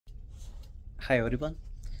Hi everyone,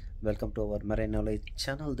 welcome to our Marine Knowledge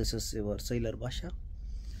channel. This is your Sailor Basha.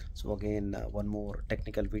 So again, one more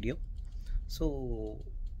technical video. So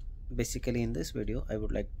basically in this video I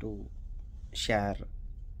would like to share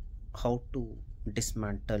how to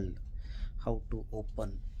dismantle, how to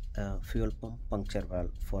open a fuel pump puncture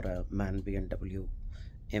valve for a MAN B&W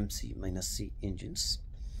MC-C engines.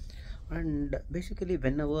 And basically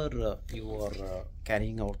whenever you are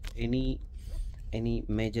carrying out any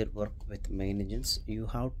major work with main engines, you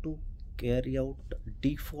have to carry out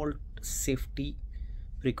default safety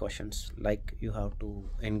precautions, like you have to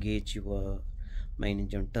engage your main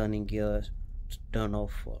engine turning gear, turn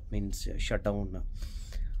off means shut down,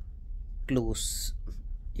 close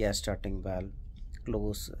air starting valve,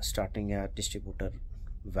 close starting air distributor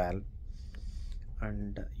valve,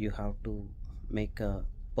 and you have to make a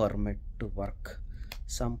permit to work.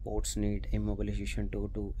 Some ports need immobilization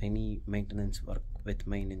to do any maintenance work with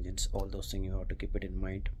main engines. All those things you have to keep it in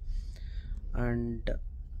mind. And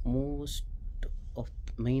most of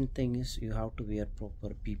the main thing is you have to wear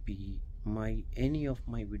proper PPE. Any of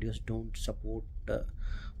my videos don't support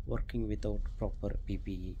working without proper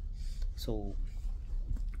PPE, so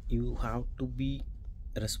you have to be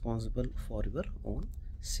responsible for your own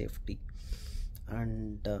safety.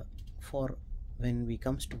 And for when we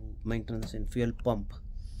comes to maintenance in fuel pump,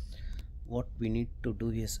 what we need to do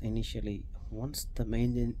is, initially once the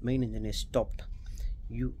main engine is stopped,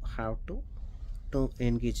 you have to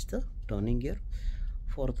engage the turning gear.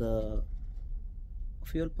 For the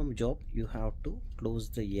fuel pump job, you have to close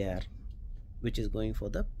the air which is going for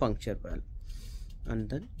the puncture valve, and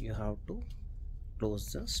then you have to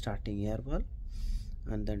close the starting air valve,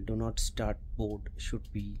 and then do not start board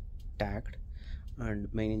should be tagged,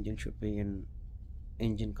 and main engine should be in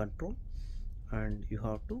engine control, and you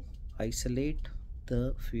have to isolate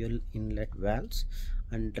the fuel inlet valves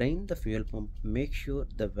and drain the fuel pump. Make sure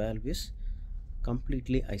the valve is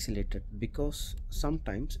completely isolated, because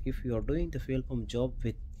sometimes if you are doing the fuel pump job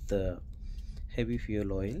with the heavy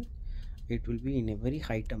fuel oil, it will be in a very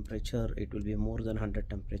high temperature. It will be more than 100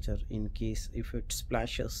 temperature. In case if it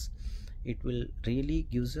splashes, it will really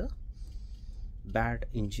gives a bad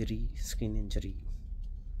injury, skin injury.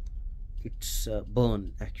 It's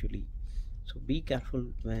burn actually. So be careful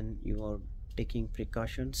when you are taking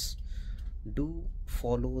precautions. Do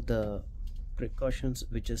follow the precautions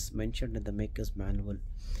which is mentioned in the maker's manual.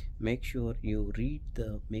 Make sure you read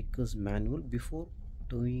the maker's manual before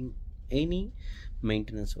doing any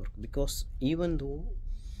maintenance work, because even though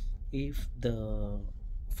if the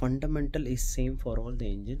fundamental is same for all the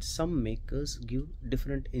engines, some makers give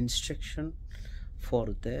different instruction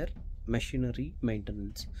for their machinery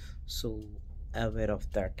maintenance, so aware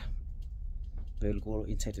of that. We'll go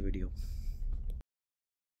inside the video.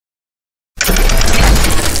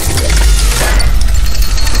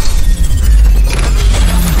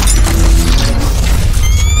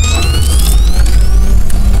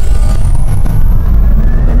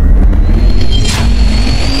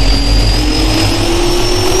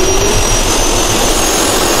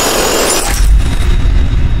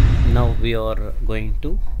 Now we are going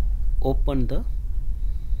to open the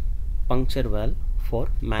puncture valve for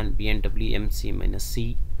MAN B&W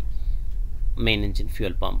MC-C main engine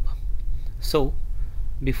fuel pump. So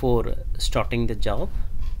before starting the job,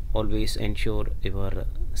 always ensure your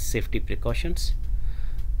safety precautions.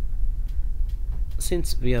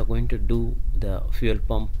 Since we are going to do the fuel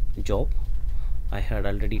pump job, I had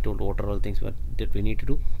already told what are all things that we need to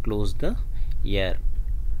do. Close the air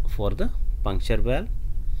for the puncture valve.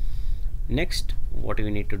 Next, what you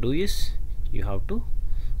need to do is you have to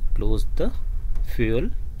close the fuel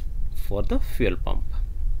for the fuel pump.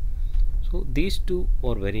 So these two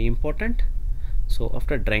are very important. So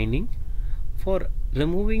after draining, for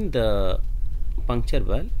removing the puncture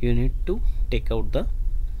valve, you need to take out the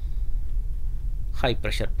high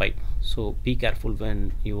pressure pipe. So be careful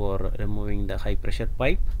when you are removing the high pressure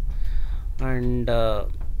pipe. And the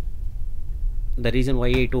reason why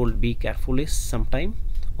I told be careful is sometime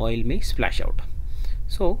oil may splash out.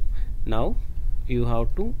 So now you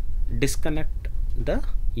have to disconnect the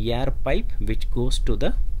air pipe which goes to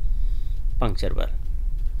the puncture valve.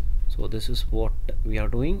 So this is what we are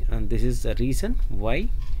doing, and this is the reason why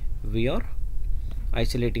we are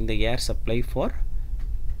isolating the air supply for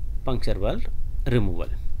puncture valve removal.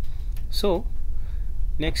 So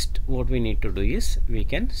next what we need to do is we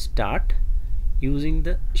can start using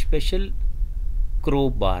the special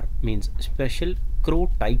crowbar, means special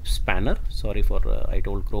crow type spanner. Sorry for I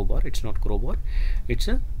told crowbar, it's not crowbar, it's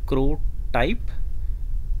a crow type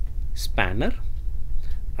spanner,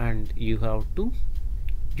 and you have to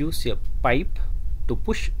use a pipe to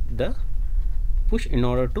push the push in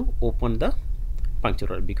order to open the puncture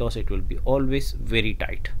valve, because it will be always very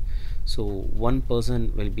tight. So one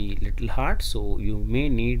person will be little hard, so you may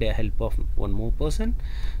need a help of one more person.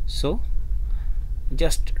 So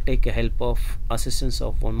just take a help of assistance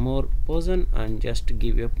of one more person and just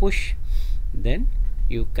give a push, then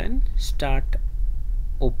you can start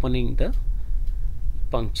opening the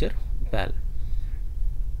puncture valve.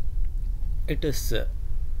 It is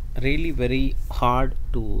really very hard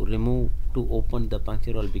to open the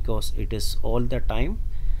puncture valve, because it is all the time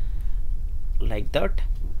like that.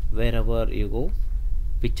 Wherever you go,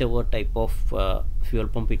 whichever type of fuel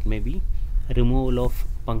pump it may be, removal of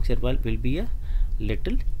puncture valve will be a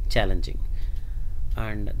little challenging,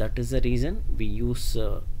 and that is the reason we use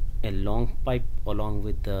a long pipe along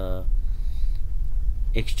with the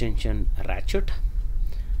extension ratchet,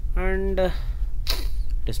 and it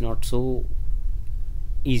is not so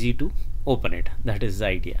easy to open it. That is the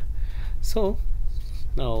idea. So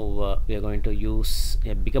now we are going to use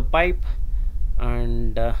a bigger pipe,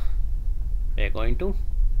 and we are going to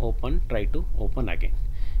try to open again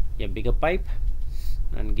a bigger pipe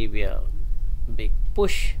and give a big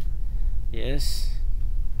push. Yes,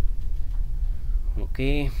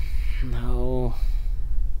 okay, now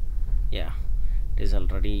yeah, it is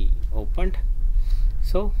already opened.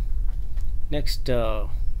 So next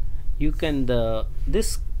you can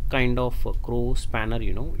this kind of crow spanner,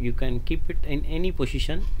 you can keep it in any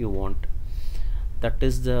position you want. That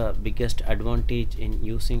is the biggest advantage in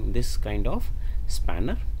using this kind of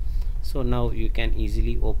spanner. So now you can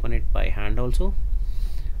easily open it by hand also.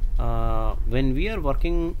 When we are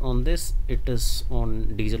working on this, it is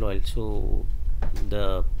on diesel oil, so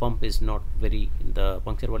the pump is not very, the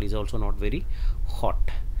puncture valve is also not very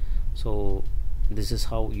hot. So this is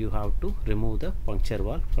how you have to remove the puncture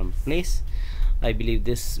valve from place. I believe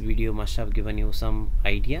this video must have given you some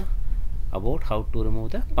idea about how to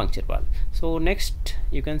remove the puncture valve. So next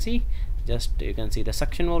you can see the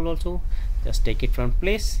suction valve also. Just take it from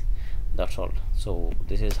place, that's all. So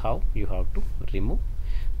this is how you have to remove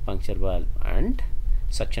puncture valve and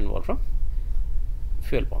suction valve from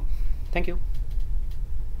fuel pump. Thank you.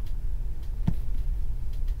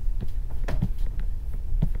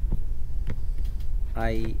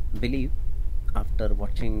 I believe after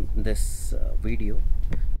watching this video,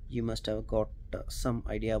 you must have got some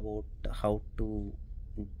idea about how to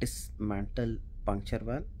dismantle puncture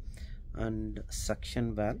valve and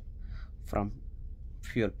suction valve from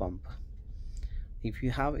fuel pump. If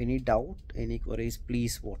you have any doubt, any queries,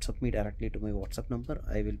 please WhatsApp me directly to my WhatsApp number.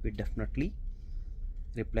 I will be definitely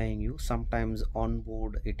replying you. Sometimes on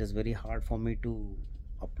board it is very hard for me to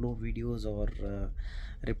upload videos or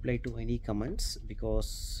reply to any comments,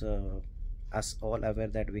 because as all aware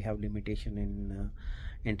that we have limitation in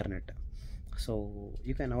internet. So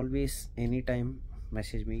you can always anytime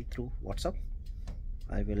message me through WhatsApp.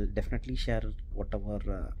 I will definitely share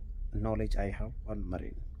whatever knowledge I have on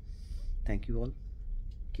marine. Thank you all.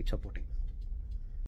 Keep supporting.